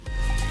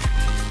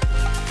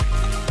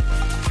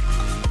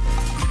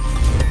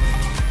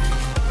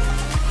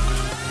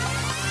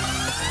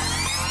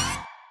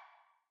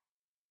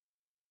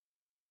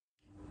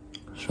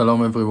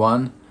Shalom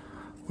everyone.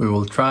 We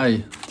will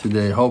try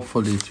today,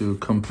 hopefully, to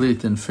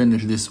complete and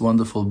finish this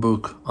wonderful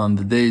book on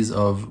the days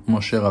of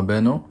Moshe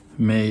Rabbeinu.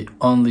 May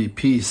only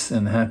peace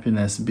and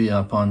happiness be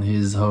upon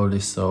his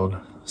holy soul.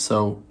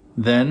 So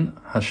then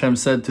Hashem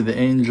said to the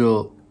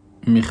angel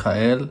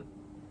Michael,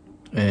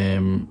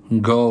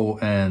 go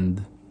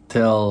and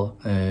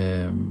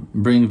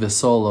bring the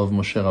soul of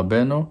Moshe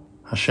Rabbeinu.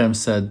 Hashem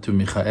said to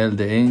Michael,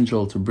 the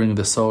angel, to bring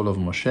the soul of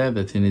Moshe,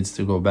 that he needs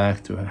to go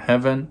back to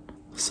heaven.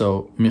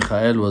 So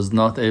Michael was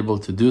not able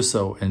to do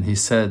so, and he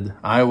said,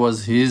 I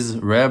was his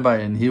rabbi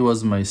and he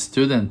was my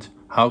student.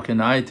 How can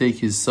I take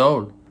his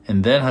soul?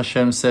 And then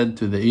Hashem said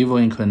to the evil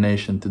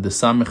inclination, to the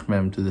Samech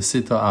Mem, to the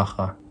Sitra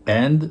Achra.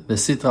 And the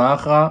Sitra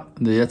Achra,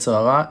 the Yetzer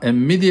Hara,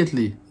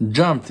 immediately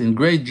jumped in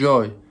great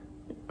joy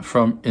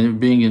from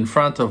being in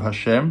front of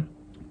Hashem,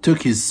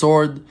 took his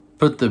sword,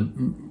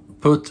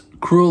 put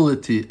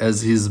cruelty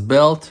as his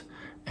belt,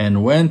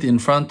 and went in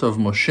front of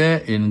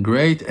Moshe in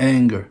great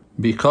anger.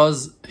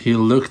 Because he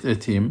looked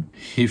at him,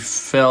 he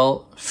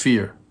felt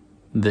fear.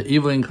 The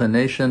evil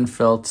inclination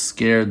felt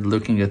scared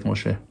looking at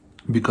Moshe,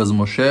 because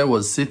Moshe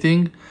was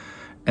sitting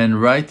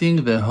and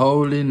writing the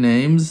holy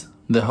names,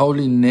 the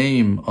holy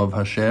name of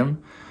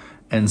Hashem,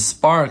 and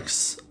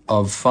sparks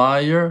of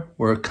fire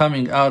were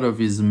coming out of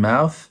his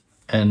mouth,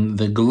 and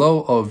the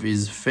glow of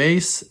his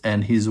face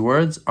and his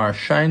words are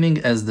shining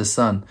as the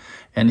sun,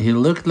 and he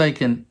looked like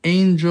an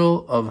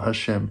angel of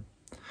Hashem.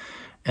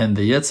 And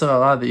the Yetzer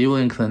Hara, the evil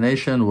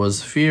inclination,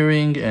 was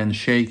fearing and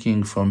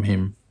shaking from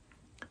him.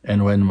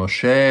 And when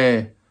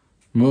Moshe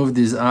moved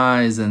his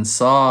eyes and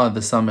saw the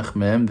Samech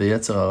Mem, the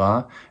Yetzer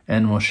Hara,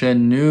 and Moshe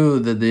knew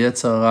that the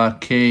Yetzer Hara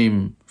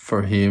came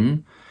for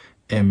him,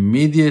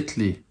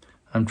 immediately,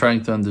 I'm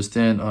trying to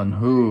understand on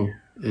who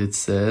it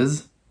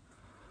says,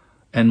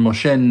 and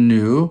Moshe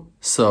knew,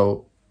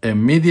 so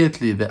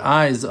immediately the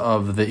eyes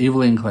of the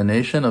evil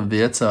inclination of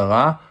the Yetzer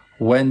Hara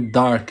went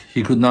dark.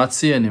 He could not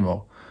see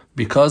anymore,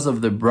 because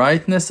of the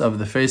brightness of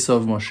the face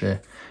of Moshe.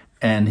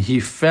 And he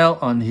fell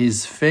on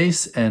his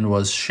face and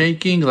was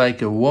shaking like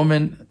a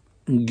woman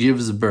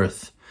gives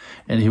birth.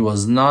 And he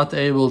was not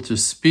able to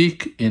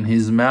speak in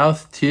his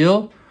mouth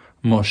till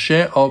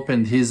Moshe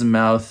opened his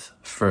mouth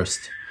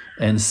first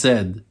and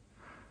said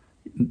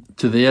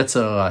to the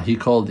Yetzer Hara, he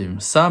called him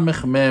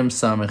Samech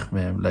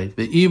Mem, like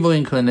the evil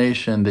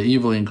inclination, the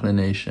evil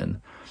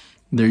inclination.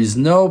 There is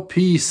no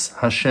peace,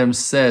 Hashem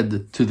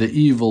said to the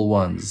evil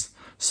ones.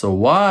 So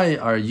why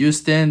are you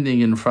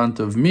standing in front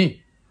of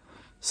me?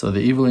 So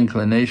the evil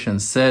inclination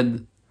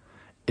said,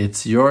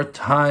 it's your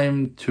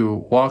time to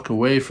walk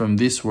away from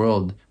this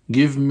world.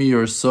 Give me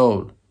your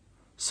soul.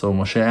 So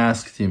Moshe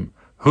asked him,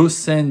 who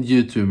sent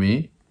you to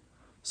me?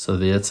 So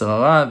the Yetzer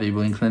Hara, the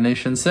evil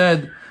inclination,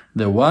 said,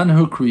 the one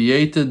who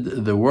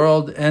created the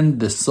world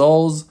and the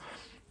souls,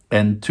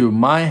 and to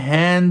my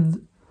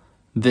hand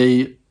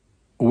they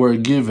were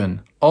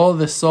given. All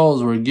the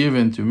souls were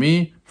given to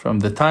me from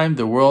the time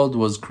the world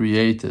was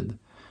created,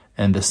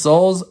 and the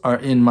souls are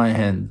in my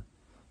hand.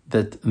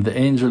 That the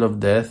angel of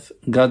death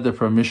got the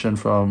permission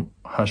from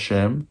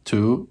Hashem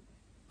to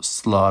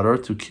slaughter,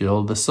 to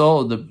kill the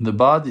soul, the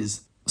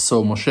bodies.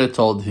 So Moshe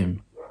told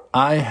him,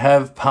 I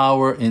have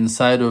power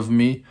inside of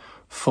me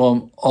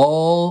from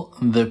all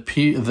the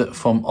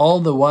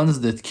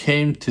ones that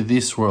came to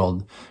this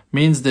world.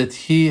 Means that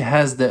he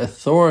has the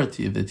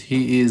authority, that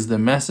he is the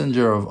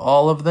messenger of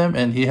all of them,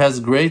 and he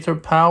has greater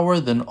power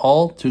than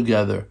all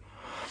together.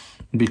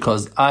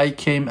 Because I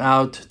came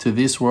out to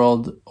this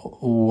world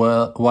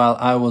while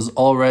I was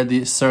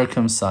already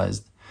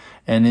circumcised.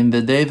 And in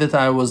the day that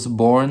I was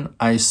born,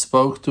 I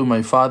spoke to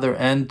my father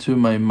and to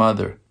my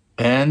mother.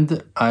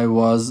 And I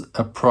was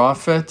a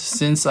prophet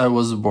since I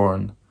was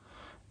born.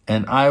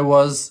 And I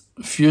was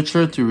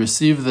future to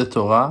receive the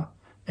Torah.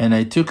 And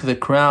I took the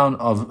crown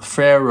of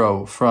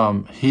Pharaoh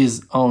from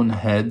his own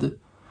head.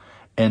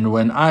 And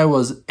when I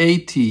was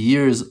 80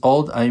 years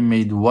old, I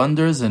made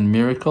wonders and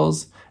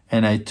miracles.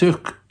 And I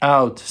took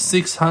out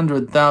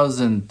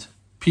 600,000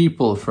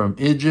 people from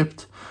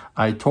Egypt.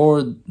 I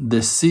torn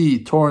the sea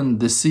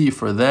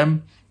for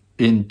them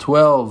in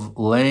 12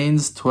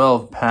 lanes,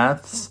 12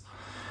 paths.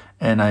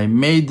 And I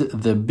made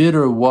the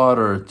bitter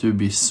water to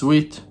be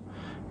sweet.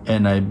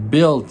 And I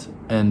built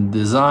and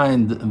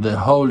designed the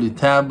holy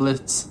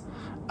tablets.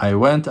 I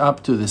went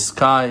up to the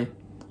sky.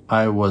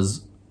 I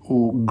was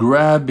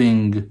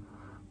grabbing,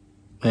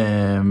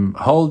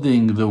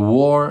 holding the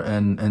war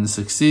and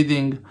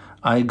succeeding.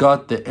 I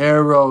got the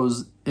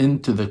arrows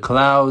into the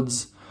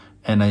clouds,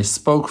 and I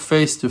spoke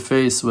face to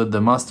face with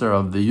the master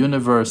of the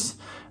universe.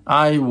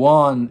 I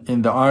won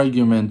in the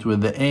argument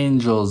with the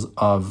angels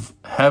of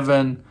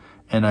heaven,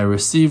 and I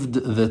received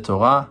the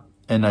Torah,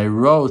 and I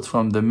wrote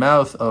from the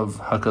mouth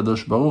of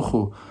HaKadosh Baruch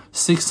Hu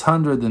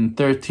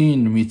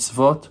 613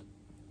 mitzvot,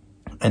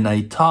 and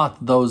I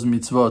taught those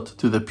mitzvot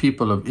to the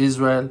people of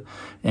Israel,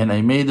 and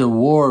I made a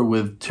war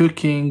with two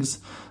kings,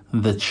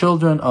 the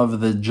children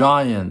of the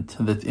giant,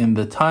 that in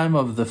the time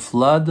of the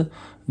flood,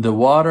 the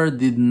water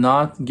did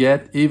not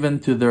get even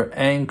to their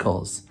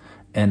ankles.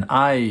 And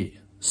I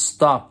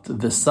stopped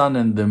the sun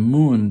and the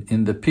moon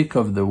in the peak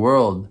of the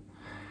world,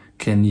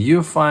 can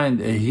you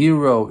find a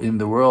hero in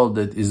the world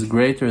that is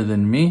greater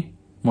than me?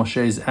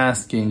 Moshe is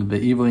asking the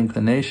evil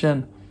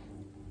inclination.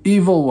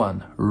 Evil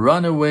one,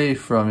 run away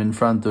from in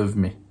front of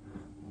me.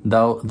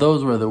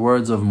 Those were the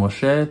words of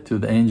Moshe to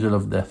the angel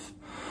of death.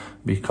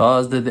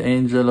 Because that the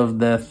angel of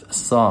death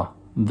saw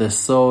the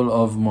soul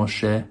of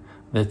Moshe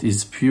that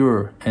is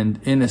pure and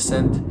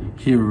innocent,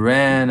 he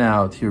ran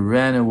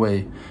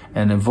away,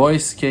 and a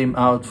voice came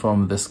out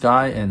from the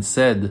sky and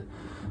said,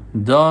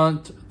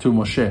 to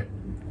Moshe,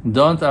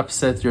 don't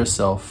upset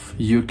yourself.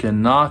 You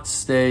cannot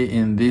stay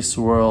in this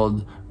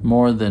world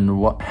more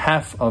than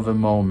half of a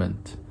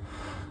moment.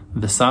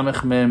 The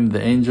Samech Mem,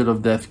 the angel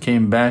of death,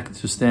 came back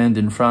to stand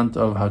in front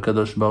of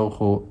HaKadosh Baruch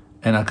Hu,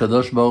 and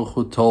HaKadosh Baruch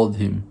Hu told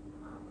him,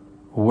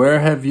 where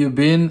have you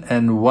been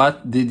and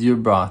what did you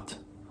brought?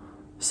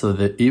 So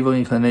the evil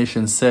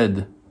inclination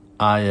said,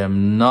 I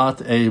am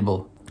not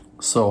able.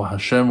 So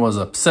Hashem was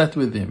upset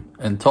with him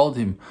and told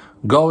him,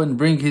 go and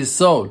bring his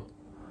soul.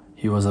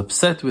 He was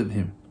upset with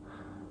him.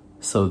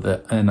 So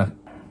the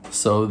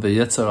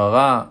Yetzer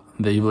Hara,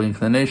 the evil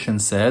inclination,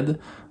 said,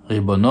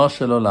 Ribono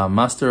shel olam,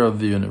 master of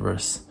the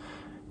universe,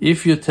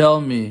 if you tell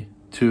me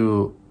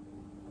to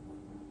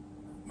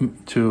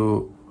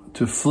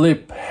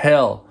flip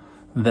hell,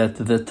 that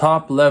the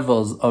top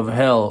levels of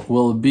hell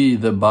will be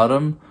the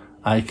bottom,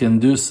 I can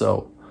do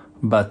so.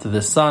 But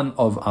the son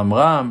of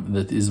Amram,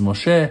 that is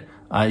Moshe,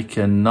 I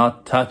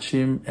cannot touch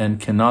him and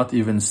cannot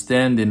even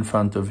stand in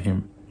front of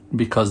him,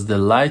 because the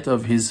light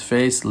of his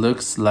face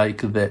looks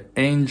like the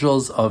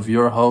angels of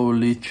your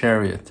holy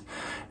chariot,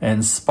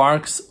 and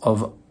sparks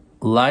of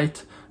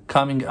light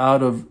coming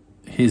out of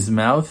his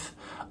mouth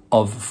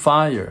of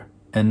fire.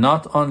 And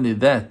not only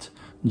that,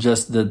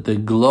 just that the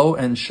glow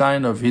and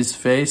shine of his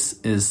face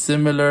is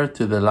similar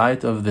to the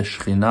light of the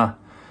Shekhinah.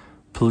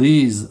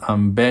 Please,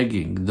 I'm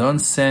begging, don't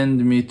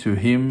send me to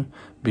him,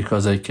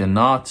 because I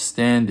cannot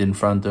stand in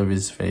front of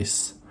his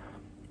face.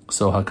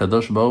 So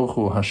HaKadosh Baruch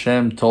Hu,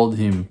 Hashem, told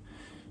him,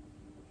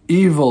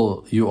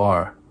 evil you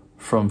are.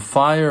 From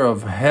fire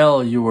of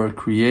hell you were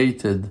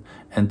created,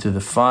 and to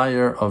the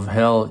fire of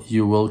hell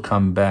you will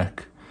come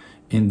back.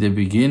 In the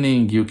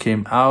beginning you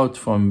came out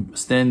from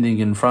standing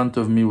in front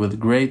of me with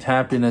great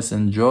happiness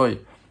and joy.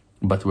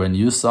 But when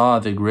you saw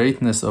the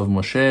greatness of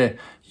Moshe,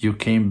 you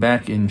came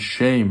back in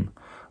shame.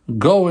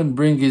 Go and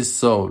bring his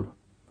soul.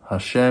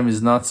 Hashem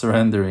is not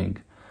surrendering.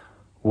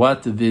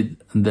 What did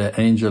the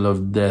angel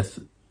of death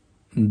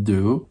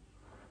do?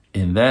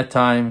 In that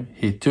time,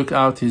 he took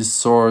out his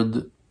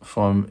sword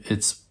from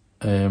its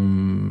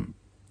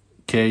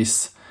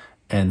case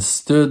and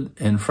stood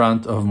in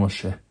front of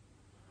Moshe.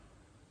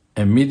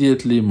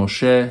 Immediately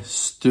Moshe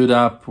stood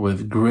up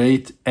with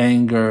great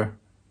anger,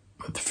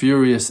 with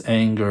furious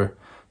anger,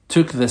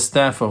 took the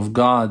staff of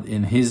God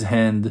in his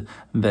hand,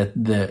 that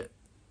the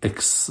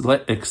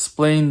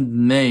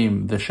explained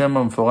name, the Shem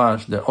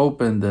HaMeforash, the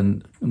opened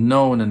and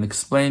known and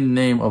explained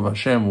name of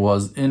Hashem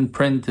was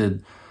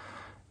imprinted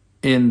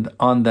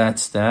on that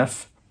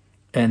staff,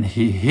 and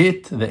he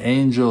hit the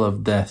angel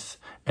of death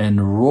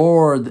and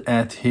roared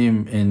at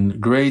him in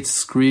great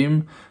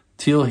scream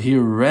till he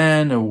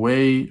ran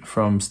away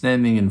from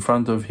standing in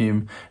front of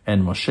him,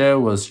 and Moshe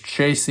was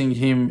chasing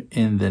him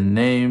in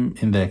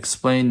the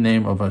explained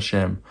name of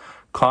Hashem,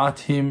 caught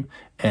him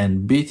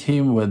and beat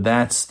him with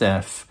that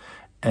staff,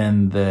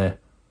 and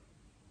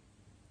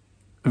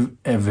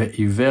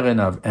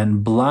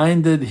and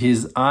blinded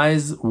his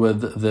eyes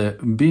with the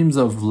beams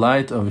of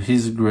light of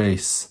his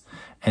grace.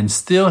 And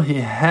still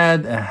he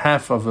had a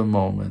half of a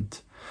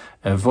moment.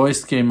 A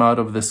voice came out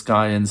of the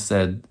sky and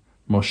said,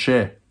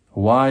 Moshe,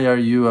 why are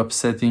you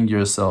upsetting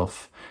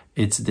yourself?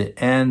 It's the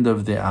end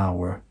of the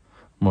hour.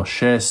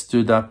 Moshe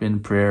stood up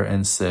in prayer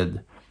and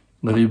said,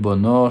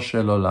 Ribono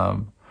shel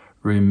olam,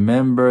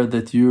 remember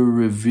that you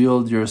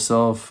revealed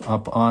yourself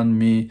upon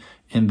me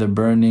in the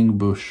burning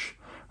bush.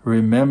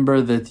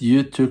 Remember that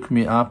you took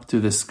me up to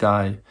the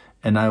sky,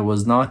 and I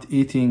was not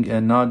eating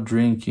and not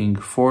drinking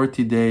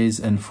 40 days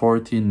and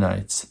 40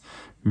 nights.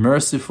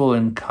 Merciful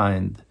and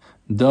kind,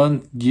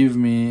 don't give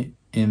me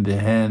in the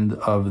hand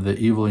of the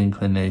evil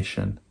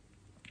inclination.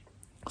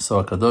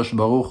 So HaKadosh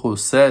Baruch Hu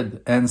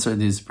answered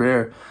his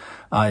prayer,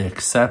 I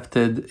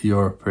accepted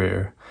your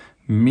prayer.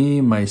 Me,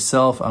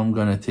 myself, I'm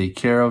going to take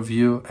care of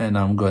you, and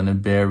I'm going to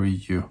bury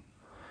you.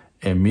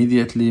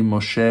 Immediately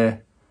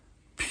Moshe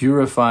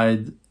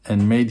purified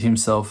and made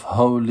himself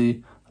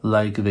holy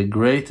like the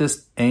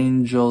greatest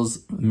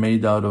angels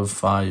made out of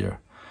fire.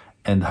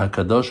 And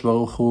HaKadosh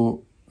Baruch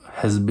Hu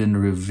has been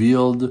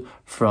revealed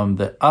from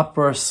the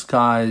upper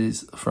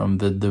skies, from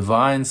the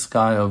divine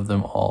sky of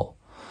them all,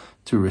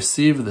 to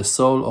receive the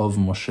soul of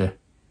Moshe.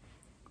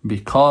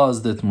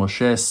 Because that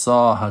Moshe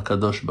saw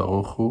HaKadosh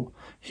Baruch Hu,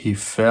 he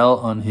fell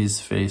on his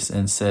face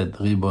and said,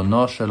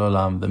 Ribono shel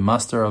olam, the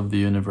master of the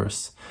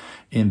universe,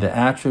 in the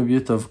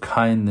attribute of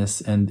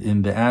kindness and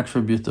in the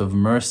attribute of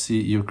mercy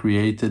you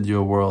created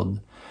your world.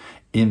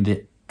 In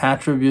the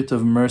attribute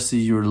of mercy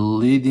you're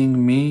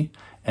leading me,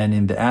 and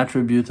in the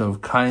attribute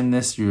of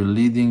kindness you're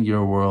leading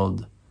your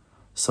world.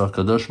 So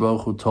HaKadosh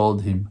Baruch Hu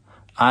told him,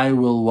 I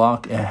will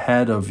walk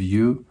ahead of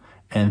you,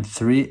 and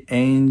 3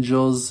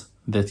 angels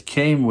that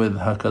came with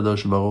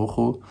HaKadosh Baruch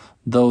Hu,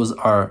 those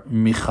are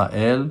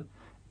Michael,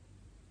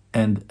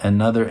 and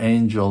another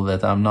angel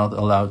that I'm not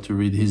allowed to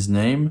read his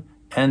name,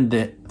 and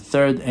the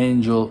 3rd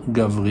angel,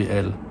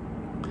 Gavriel.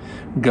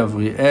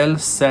 Gavriel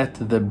set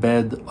the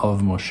bed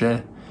of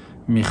Moshe.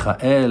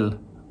 Michael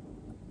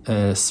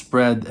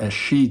spread a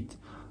sheet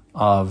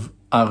of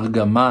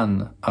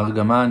argaman.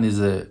 Argaman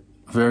is a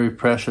very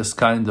precious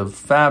kind of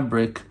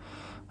fabric,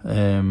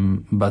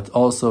 but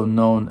also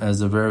known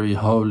as a very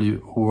holy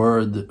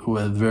word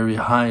with very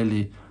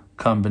highly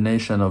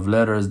combination of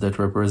letters that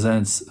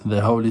represents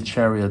the holy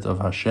chariot of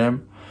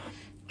Hashem.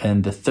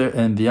 And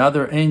the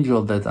other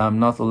angel that I'm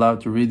not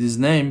allowed to read his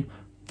name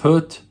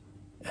put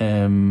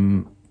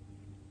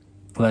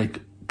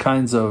like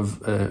kinds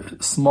of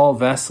small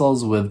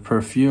vessels with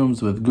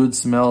perfumes, with good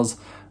smells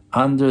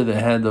under the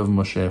head of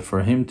Moshe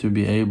for him to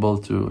be able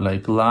to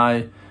like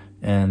lie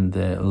and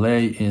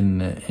lay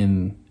in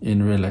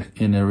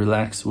a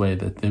relaxed way,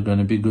 that there's going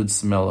to be good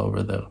smell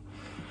over there.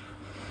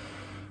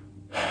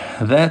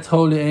 That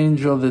holy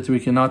angel that we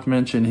cannot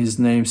mention his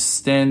name,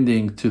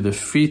 standing to the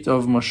feet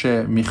of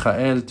Moshe,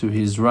 Michael to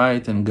his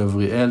right and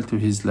Gavriel to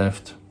his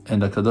left.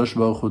 And HaKadosh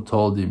Baruch Hu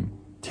told him,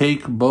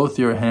 take both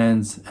your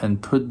hands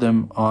and put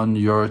them on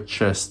your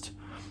chest.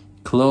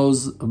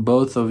 Close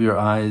both of your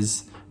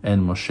eyes.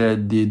 And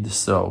Moshe did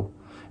so.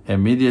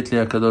 Immediately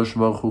HaKadosh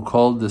Baruch Hu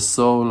called the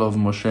soul of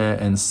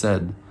Moshe and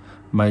said,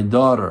 my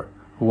daughter,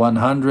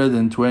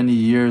 120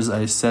 years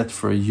I set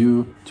for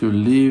you to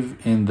live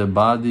in the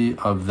body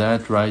of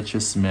that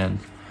righteous man.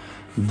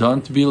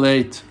 Don't be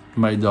late,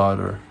 my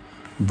daughter.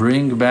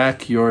 Bring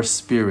back your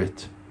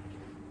spirit.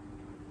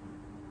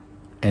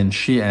 And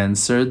she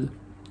answered,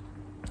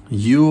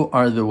 you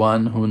are the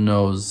one who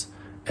knows,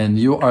 and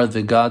you are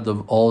the God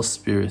of all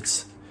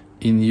spirits.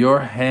 In your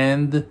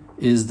hand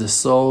is the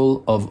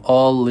soul of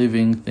all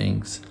living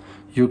things.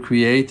 You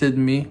created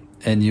me,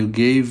 and you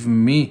gave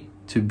me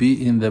to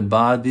be in the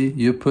body,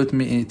 you put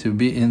me to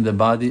be in the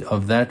body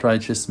of that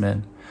righteous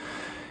man.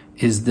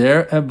 Is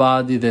there a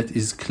body that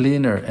is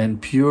cleaner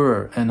and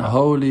purer and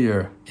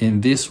holier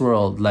in this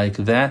world like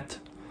that,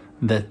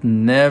 that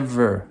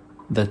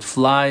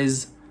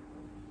flies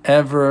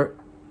ever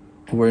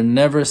were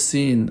never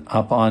seen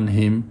upon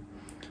him,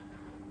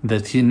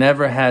 that he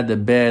never had a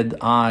bad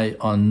eye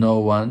on no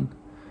one?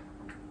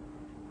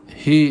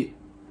 He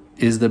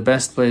is the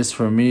best place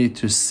for me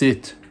to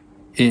sit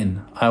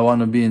in. I want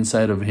to be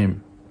inside of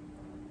him.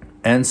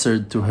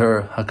 Answered to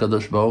her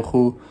HaKadosh Baruch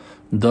Hu,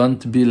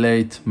 don't be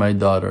late, my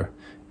daughter.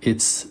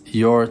 It's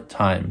your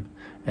time,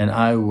 and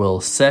I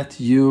will set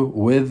you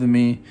with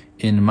me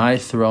in my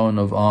throne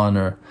of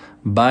honor,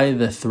 by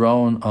the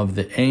throne of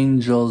the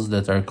angels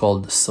that are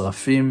called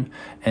Srafim,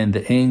 and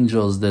the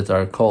angels that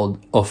are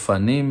called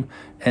Ofanim,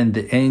 and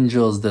the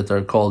angels that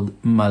are called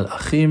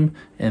Malachim,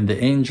 and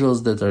the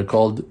angels that are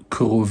called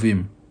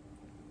Kruvim.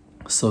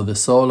 So the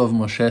soul of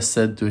Moshe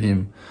said to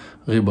him,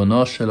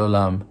 Ribono shel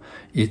olam,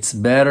 it's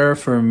better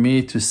for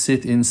me to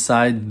sit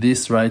inside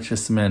this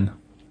righteous man,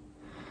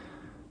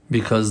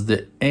 because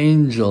the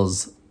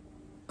angels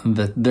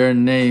that their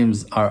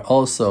names are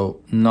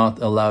also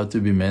not allowed to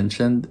be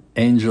mentioned,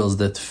 angels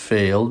that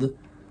failed,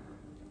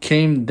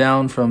 came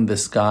down from the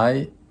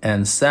sky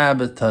and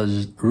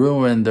sabotaged,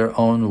 ruined their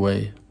own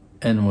way.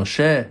 And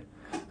Moshe,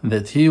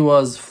 that he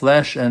was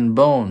flesh and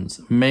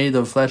bones, made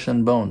of flesh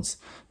and bones,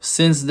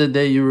 since the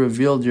day you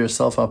revealed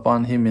yourself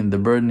upon him in the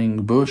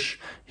burning bush,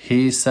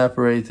 he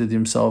separated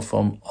himself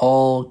from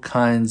all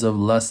kinds of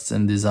lusts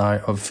and desire,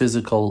 of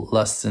physical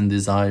lusts and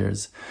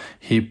desires.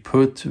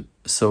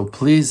 So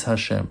please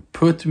Hashem,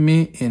 put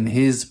me in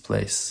his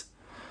place.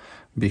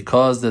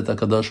 Because that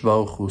HaKadosh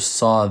Baruch Hu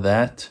saw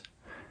that,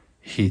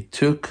 he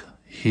took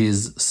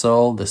his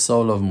soul, the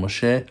soul of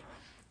Moshe,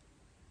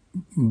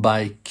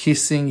 by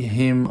kissing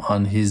him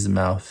on his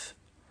mouth.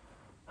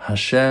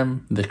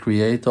 Hashem, the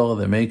creator,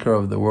 the maker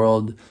of the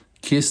world,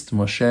 kissed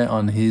Moshe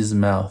on his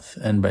mouth,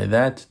 and by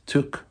that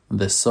took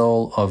the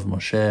soul of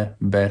Moshe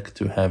back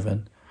to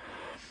heaven.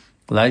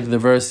 Like the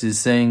verse is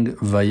saying,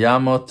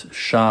 Vayamot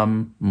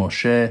Sham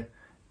Moshe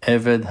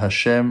Eved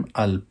Hashem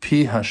al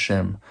pi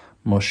Hashem.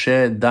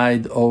 Moshe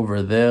died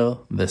over there,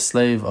 the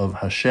slave of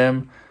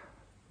Hashem,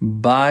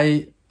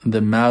 by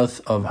the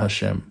mouth of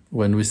Hashem.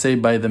 When we say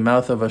by the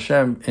mouth of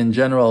Hashem, in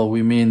general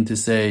we mean to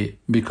say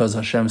because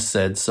Hashem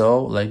said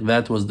so, like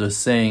that was the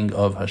saying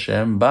of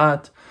Hashem,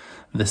 but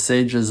the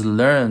sages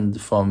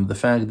learned from the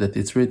fact that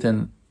it's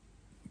written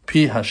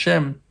pi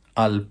Hashem,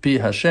 al pi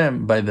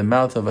Hashem, by the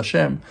mouth of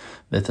Hashem,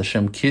 that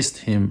Hashem kissed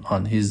him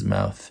on his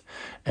mouth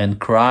and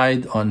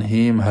cried on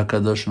him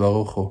HaKadosh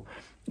Baruch Hu,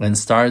 and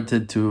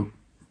started to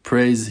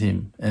praise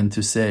him and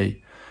to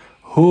say,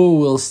 who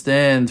will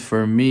stand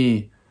for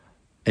me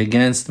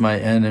against my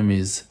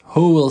enemies?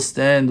 Who will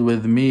stand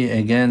with me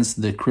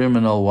against the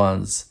criminal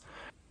ones?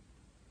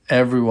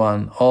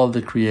 Everyone, all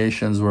the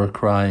creations were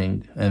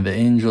crying, and the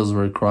angels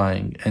were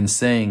crying and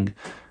saying,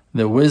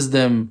 the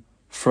wisdom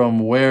from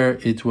where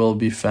it will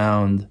be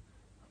found,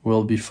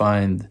 will be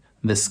found.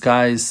 The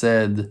sky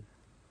said,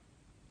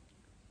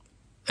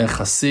 a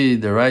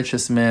chassid, the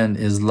righteous man,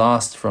 is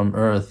lost from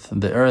earth.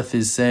 The earth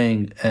is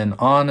saying, an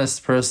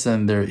honest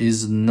person there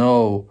is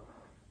no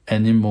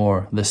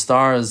anymore. The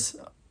stars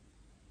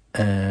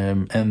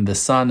and the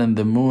sun and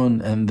the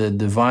moon and the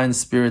divine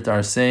spirit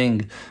are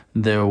saying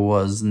there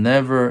was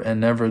never and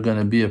never going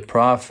to be a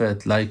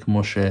prophet like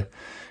Moshe.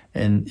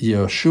 And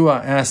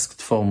Yeshua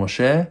asked for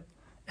Moshe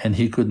and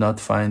he could not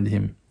find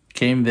him.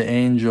 Came the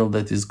angel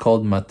that is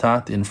called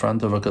Matat in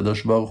front of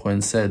HaKadosh Baruch Hu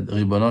and said,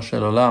 Ribono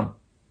shel Olam,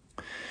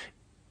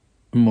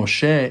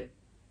 Moshe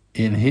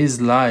in his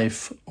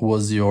life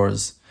was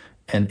yours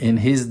and in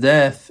his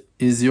death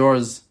is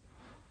yours.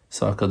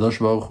 So HaKadosh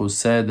Baruch Hu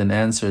said and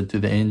answered to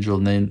the angel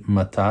named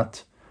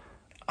Matat,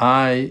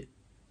 I,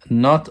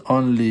 not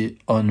only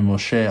on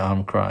Moshe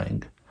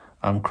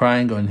I'm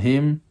crying on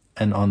him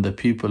and on the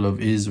people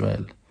of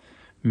Israel.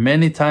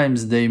 Many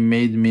times they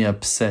made me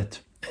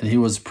upset, and he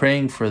was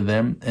praying for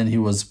them and he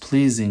was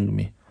pleasing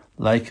me.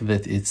 Like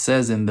that it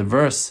says in the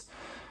verse,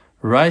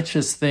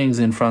 righteous things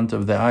in front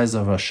of the eyes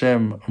of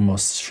Hashem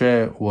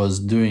Moshe was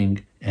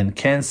doing and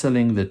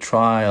canceling the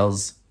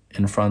trials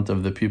in front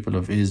of the people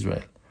of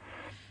Israel.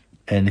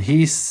 And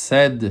he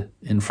said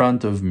in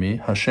front of me,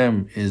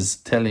 Hashem is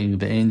telling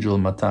the angel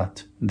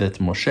Matat that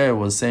Moshe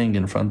was saying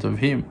in front of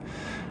him,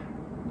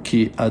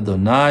 Ki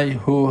Adonai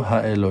hu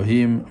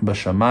ha'Elohim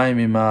b'shamayim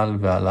imal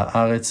ve'ala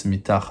haaretz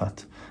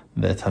mitachat.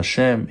 That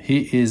Hashem,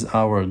 He is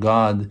our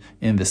God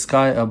in the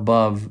sky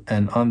above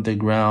and on the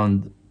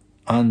ground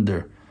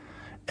under.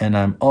 And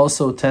I'm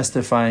also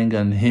testifying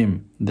on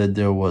Him that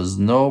there was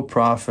no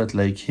prophet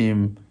like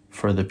Him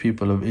for the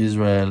people of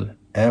Israel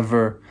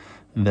ever,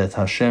 that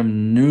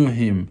Hashem knew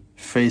him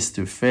face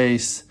to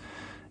face,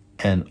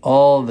 and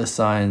all the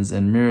signs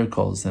and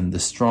miracles and the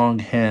strong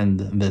hand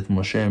that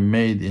Moshe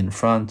made in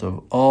front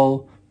of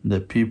all the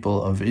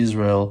people of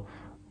Israel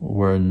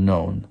were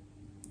known.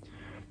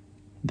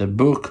 The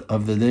book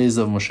of the days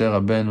of Moshe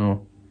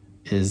Rabbeinu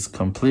is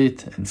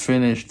complete and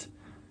finished,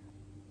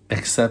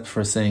 except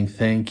for saying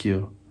thank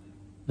you.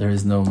 There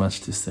is no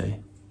much to say.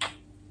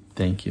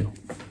 Thank you.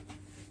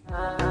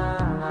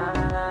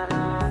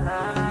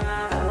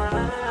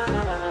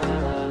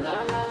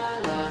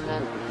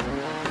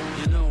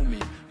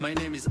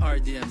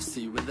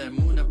 RDMC with the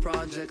Emunah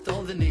Project,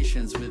 all the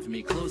nations with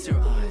me. Close your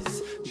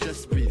eyes,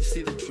 just breathe,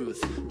 see the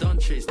truth. Don't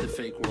chase the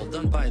fake world,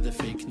 don't buy the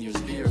fake news.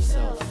 Be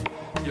yourself,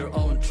 your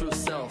own true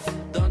self.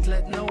 Don't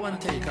let no one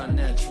take our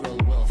natural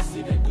wealth.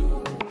 See the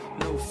good,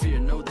 no fear,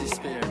 no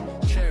despair.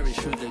 Cherish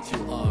who that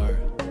you are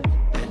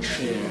and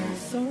share.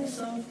 Source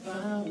of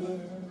power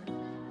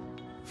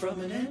from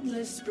an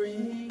endless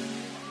spring.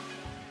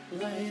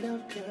 Light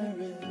of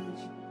courage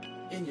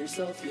in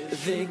yourself, yeah.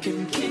 They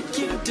can kick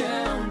you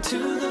down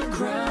to the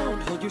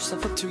ground. Hold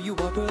yourself up till you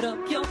are, put up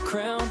your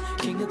crown.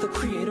 King of the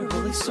Creator,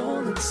 holy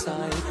soul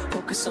inside.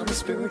 Focus on the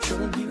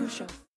spiritual and you shall